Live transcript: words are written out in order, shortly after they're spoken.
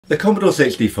The Commodore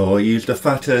 64 used a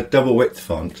fatter double width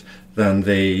font than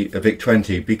the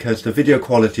VIC-20 because the video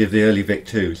quality of the early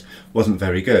VIC-2s wasn't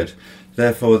very good.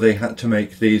 Therefore they had to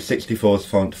make the 64's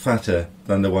font fatter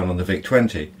than the one on the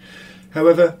VIC-20.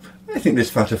 However, I think this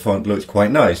fatter font looks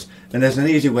quite nice, and there's an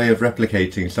easy way of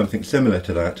replicating something similar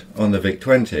to that on the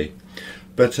VIC-20.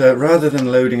 But rather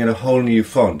than loading in a whole new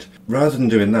font, rather than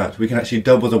doing that, we can actually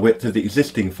double the width of the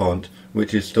existing font,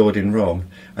 which is stored in ROM,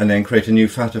 and then create a new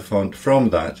fatter font from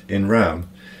that in RAM,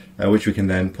 which we can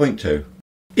then point to.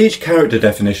 Each character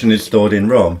definition is stored in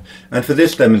ROM, and for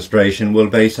this demonstration we'll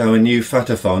base our new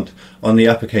fatter font on the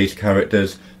uppercase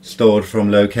characters stored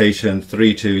from location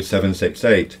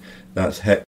 32768, that's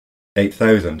HEC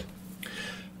 8000.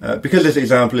 Because this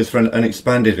example is for an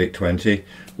expanded VIC-20,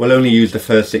 we'll only use the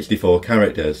first 64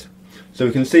 characters. So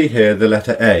we can see here the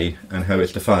letter A and how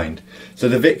it's defined. So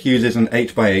the VIC uses an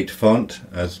 8x8 font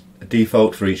as a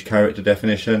default for each character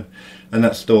definition, and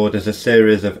that's stored as a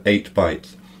series of 8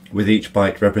 bytes, with each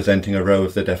byte representing a row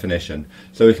of the definition.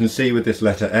 So we can see with this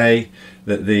letter A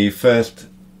that the first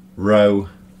row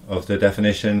of the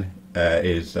definition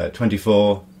is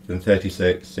 24, then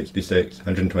 36, 66,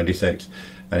 126,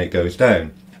 and it goes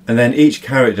down. And then each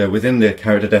character within the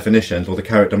character definitions, or the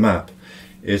character map,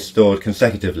 is stored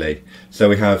consecutively. So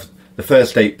we have the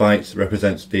first 8 bytes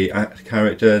represents the ACT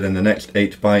character, then the next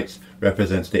 8 bytes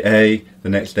represents the A, the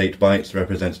next 8 bytes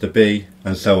represents the B,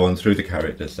 and so on through the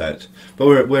character set.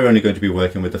 But we're only going to be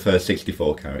working with the first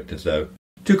 64 characters though.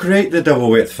 To create the double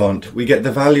width font, we get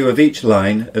the value of each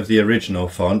line of the original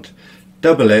font,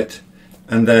 double it,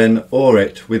 and then OR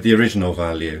it with the original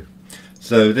value.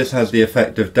 So this has the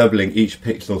effect of doubling each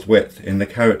pixel's width in the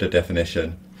character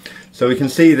definition. So we can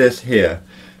see this here.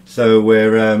 So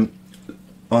we're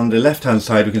on the left hand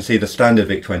side we can see the standard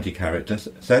VIC-20 character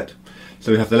set.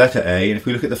 So we have the letter A, and if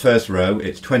we look at the first row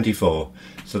it's 24.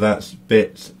 So that's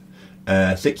bits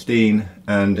 16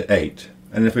 and 8.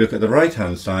 And if we look at the right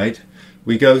hand side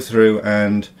we go through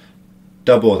and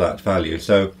double that value.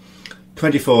 So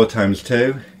 24 times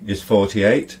 2 is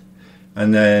 48.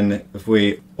 And then if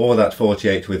we OR that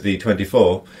 48 with the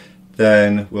 24,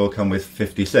 then we'll come with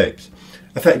 56.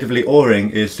 Effectively, ORing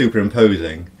is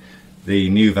superimposing the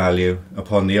new value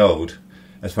upon the old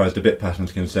as far as the bit pattern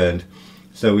is concerned.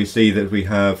 So we see that we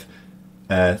have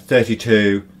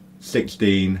 32,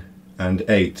 16 and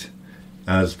 8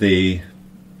 as the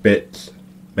bits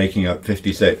making up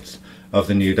 56 of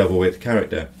the new double width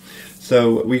character.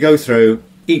 So we go through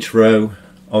each row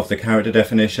of the character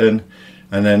definition,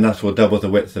 and then that will double the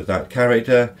width of that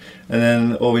character, and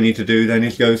then all we need to do then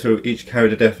is go through each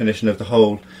character definition of the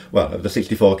whole, well, of the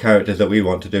 64 characters that we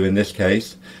want to do in this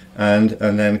case, and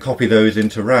then copy those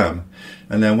into RAM.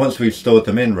 And then once we've stored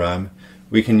them in RAM,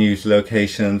 we can use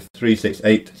location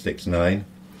 36869,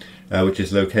 which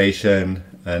is location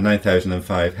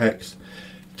 9005 hex,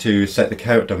 to set the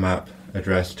character map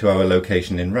address to our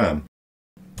location in RAM.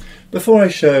 Before I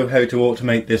show how to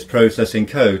automate this process in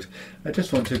code, I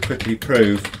just want to quickly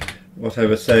prove what I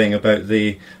was saying about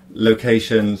the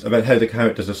locations, about how the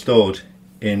characters are stored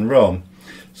in ROM.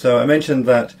 So I mentioned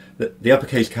that the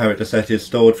uppercase character set is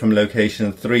stored from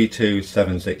location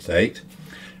 32768,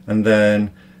 and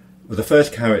then the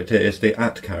first character is the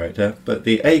AT character, but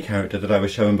the A character that I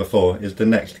was showing before is the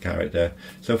next character.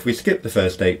 So if we skip the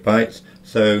first 8 bytes,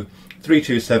 so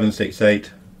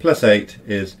 32768 plus 8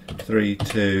 is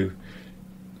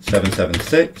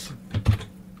 32776,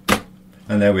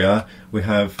 and there we are. We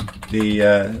have the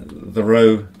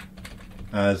row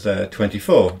as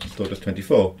 24, stored as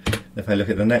 24. If I look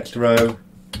at the next row,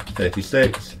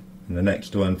 36, and the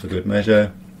next one for good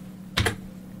measure.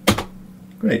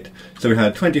 Great. So we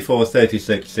had 24,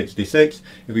 36, 66.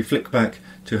 If we flick back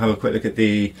to have a quick look at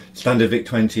the standard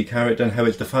VIC-20 character and how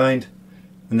it's defined,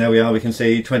 and there we are, we can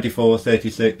see 24,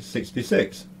 36,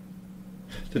 66.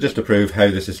 So just to prove how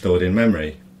this is stored in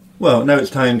memory. Well, now it's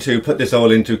time to put this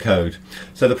all into code.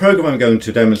 So the program I'm going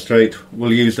to demonstrate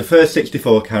will use the first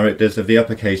 64 characters of the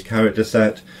uppercase character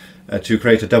set to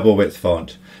create a double width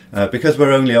font. Because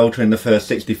we're only altering the first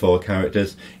 64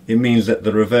 characters, it means that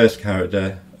the reverse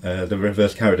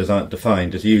characters aren't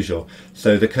defined as usual.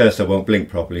 So the cursor won't blink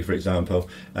properly, for example,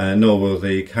 nor will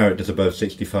the characters above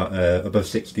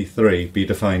 63 be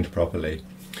defined properly.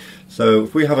 So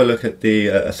if we have a look at the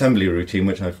assembly routine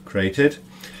which I've created,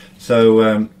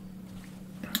 so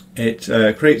it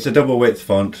creates a double width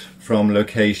font from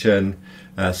location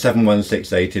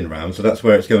 7168 in RAM, so that's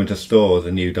where it's going to store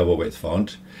the new double width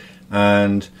font.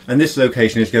 And this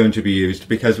location is going to be used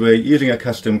because we're using a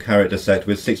custom character set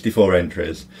with 64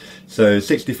 entries. So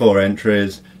 64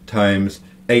 entries times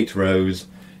 8 rows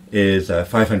is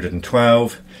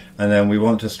 512, and then we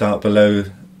want to start below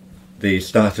the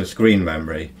start of screen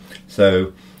memory.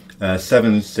 So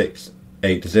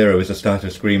 7680 is the start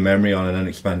of screen memory on an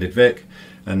unexpanded VIC,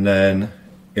 and then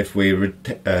if we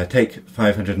take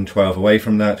 512 away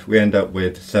from that, we end up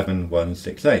with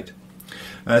 7168.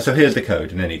 So here's the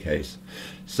code in any case.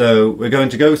 So we're going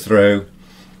to go through,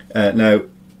 now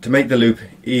to make the loop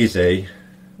easy,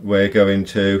 we're going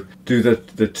to do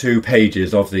the 2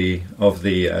 pages of the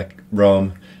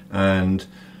ROM and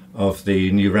of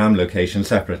the new RAM location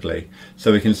separately.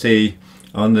 So we can see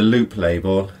on the loop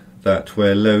label that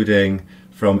we're loading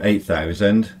from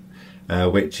 8000,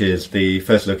 which is the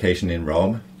first location in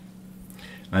ROM,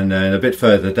 and then a bit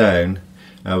further down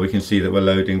we can see that we're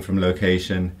loading from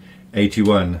location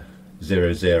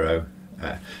 8100.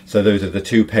 So those are the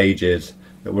 2 pages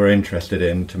that we're interested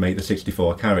in to make the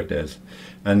 64 characters.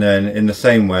 And then in the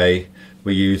same way,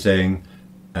 we're using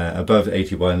above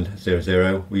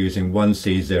 8100, we're using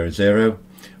 1C00,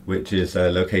 which is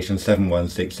location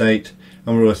 7168,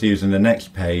 and we're also using the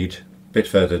next page a bit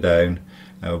further down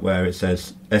where it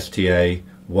says STA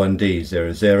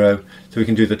 1D00. So we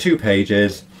can do the 2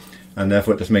 pages, and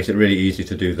therefore it just makes it really easy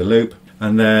to do the loop.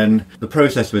 And then the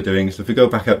process we're doing, so if we go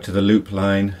back up to the loop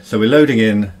line, so we're loading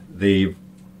in the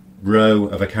row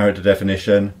of a character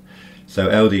definition, so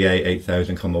LDA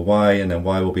 8000, Y, and then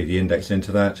Y will be the index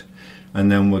into that,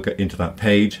 and then we'll get into that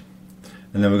page,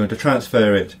 and then we're going to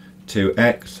transfer it to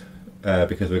X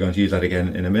because we're going to use that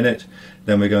again in a minute.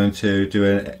 Then we're going to do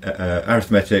an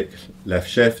arithmetic left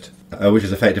shift, which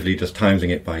is effectively just timesing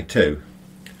it by 2,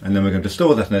 and then we're going to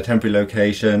store that in a temporary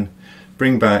location,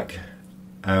 bring back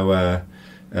our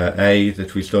A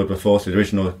that we stored before, so the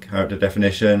original character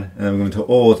definition, and then we're going to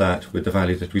OR that with the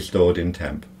value that we stored in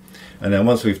temp. And then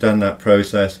once we've done that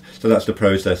process, so that's the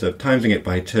process of timesing it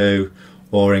by 2,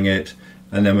 ORing it,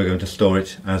 and then we're going to store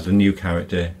it as the new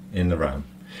character in the RAM.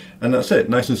 And that's it,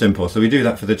 nice and simple. So we do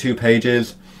that for the 2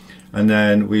 pages, and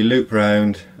then we loop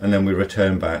round, and then we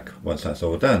return back once that's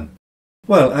all done.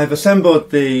 Well, I've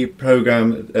assembled the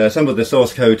program, assembled the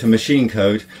source code to machine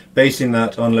code, basing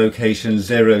that on location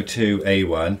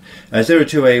 02A1.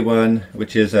 02A1,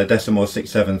 which is decimal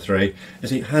 673,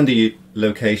 is a handy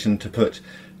location to put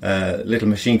little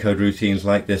machine code routines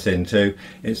like this into.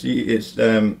 It's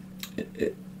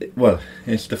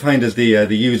defined as the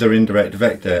user indirect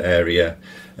vector area,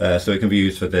 so it can be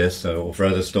used for this or for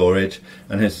other storage,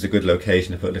 and hence it's a good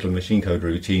location to put little machine code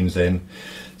routines in.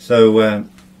 So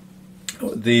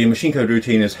the machine code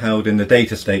routine is held in the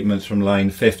data statements from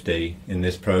line 50 in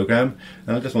this program,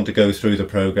 and I just want to go through the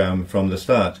program from the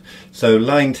start. So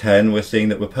line 10, we're seeing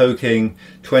that we're poking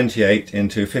 28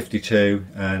 into 52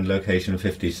 and location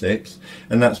 56,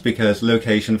 and that's because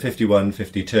location 51,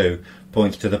 52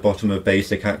 points to the bottom of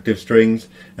basic active strings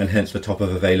and hence the top of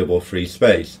available free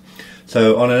space.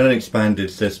 So on an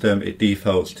unexpanded system it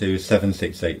defaults to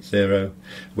 7680,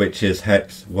 which is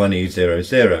hex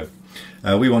 1E00.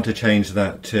 We want to change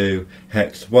that to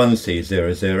hex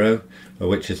 1C00,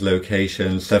 which is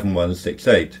location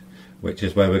 7168, which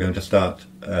is where we're going to start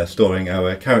storing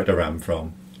our character RAM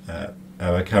from,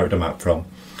 our character map from.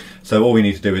 So all we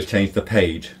need to do is change the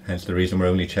page, hence the reason we're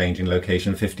only changing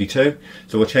location 52.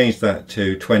 So we'll change that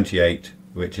to 28,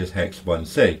 which is hex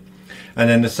 1C. And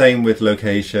then the same with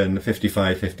location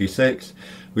 55, 56.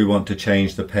 We want to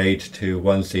change the page to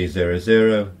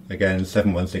 1C00, again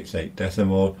 7168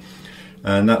 decimal.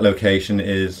 And that location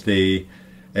is it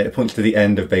points to the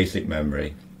end of basic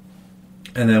memory.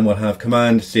 And then we'll have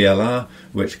command CLR,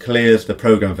 which clears the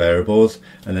program variables,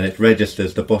 and then it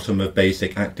registers the bottom of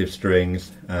basic active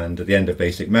strings and the end of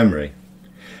basic memory.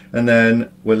 And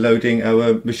then we're loading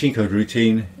our machine code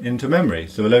routine into memory.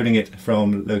 So we're loading it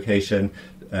from location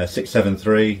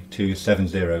 673 to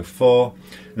 704,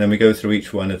 and then we go through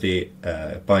each one of the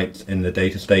bytes in the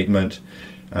data statement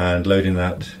and loading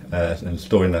that and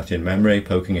storing that in memory,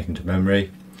 poking it into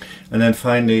memory. And then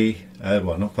finally,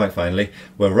 well, not quite finally,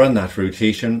 we'll run that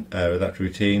routine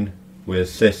with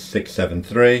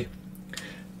sys673,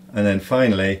 and then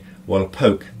finally we'll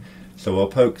poke. So we'll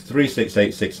poke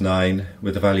 36869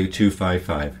 with the value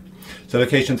 255. So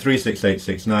location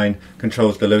 36869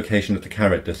 controls the location of the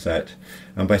character set,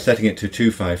 and by setting it to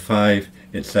 255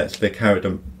 it sets the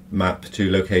character map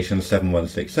to location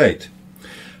 7168.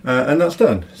 And that's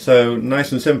done. So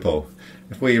nice and simple.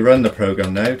 If we run the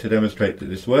program now to demonstrate that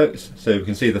this works, so we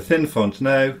can see the thin font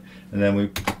now, and then we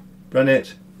run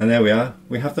it, and there we are,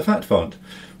 we have the fat font.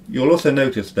 You'll also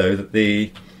notice though that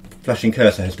the flashing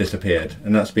cursor has disappeared,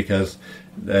 and that's because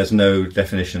there's no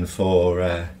definition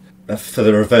for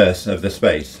the reverse of the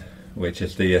space, which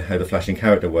is how the flashing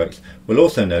character works. We'll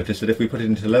also notice that if we put it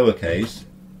into lowercase,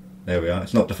 There we are.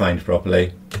 It's not defined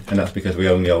properly, and that's because we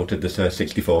only altered the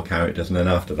 64 characters, and then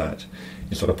after that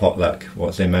you sort of potluck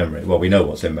what's in memory. Well, we know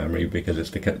what's in memory because it's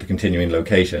the continuing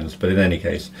locations, but in any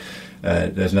case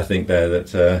there's nothing there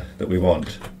that we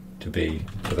want to be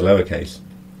for the lowercase.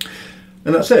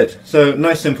 And that's it. So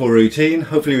nice simple routine.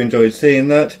 Hopefully you enjoyed seeing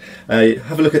that.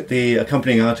 Have a look at the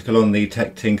accompanying article on the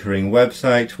Tech Tinkering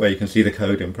website where you can see the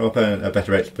code in proper and a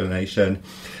better explanation.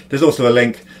 There's also a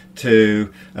link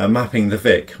to Mapping the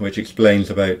VIC, which explains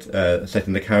about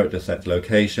setting the character set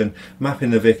location.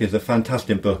 Mapping the VIC is a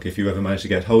fantastic book if you ever manage to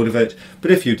get hold of it, but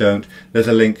if you don't, there's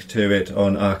a link to it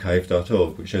on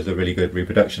archive.org, which is a really good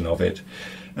reproduction of it.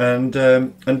 And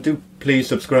do please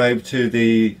subscribe to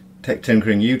the Tech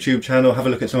Tinkering YouTube channel. Have a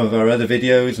look at some of our other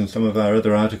videos and some of our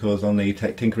other articles on the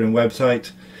Tech Tinkering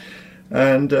website,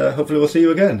 and hopefully we'll see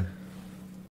you again.